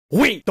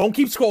Wait, don't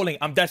keep scrolling.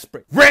 I'm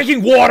desperate.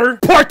 Ranking water,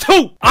 part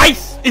 2.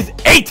 Ice is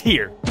A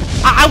tier.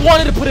 I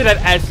wanted to put it at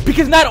S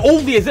because not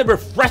only is it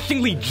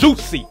refreshingly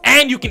juicy,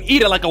 and you can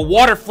eat it like a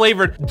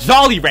water-flavored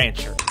Jolly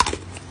Rancher,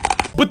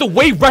 but the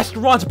way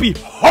restaurants be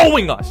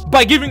hoeing us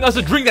by giving us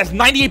a drink that's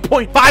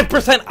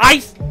 98.5%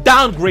 ice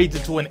downgrades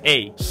it to an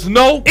A.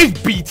 Snow is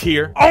B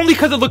tier only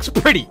because it looks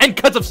pretty and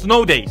because of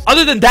snow days.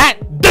 Other than that,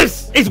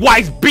 this is why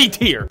it's B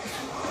tier.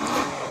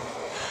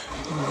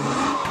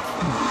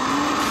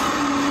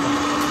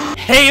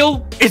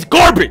 Hail is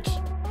garbage.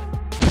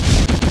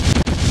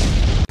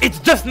 It's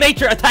just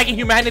nature attacking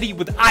humanity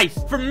with ice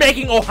for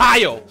making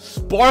Ohio.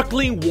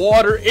 Sparkling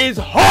water is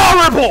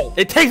horrible.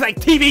 It tastes like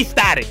TV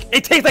static.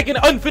 It tastes like an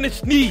unfinished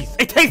sneeze.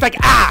 It tastes like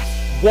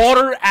ass.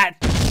 Water at...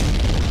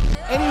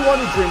 Anyone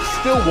who drinks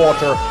still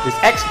water is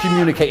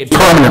excommunicated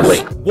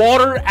permanently.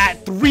 Water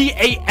at 3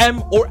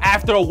 a.m. or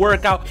after a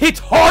workout hits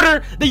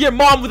harder than your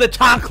mom with a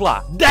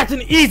chancla. That's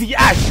an easy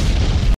S.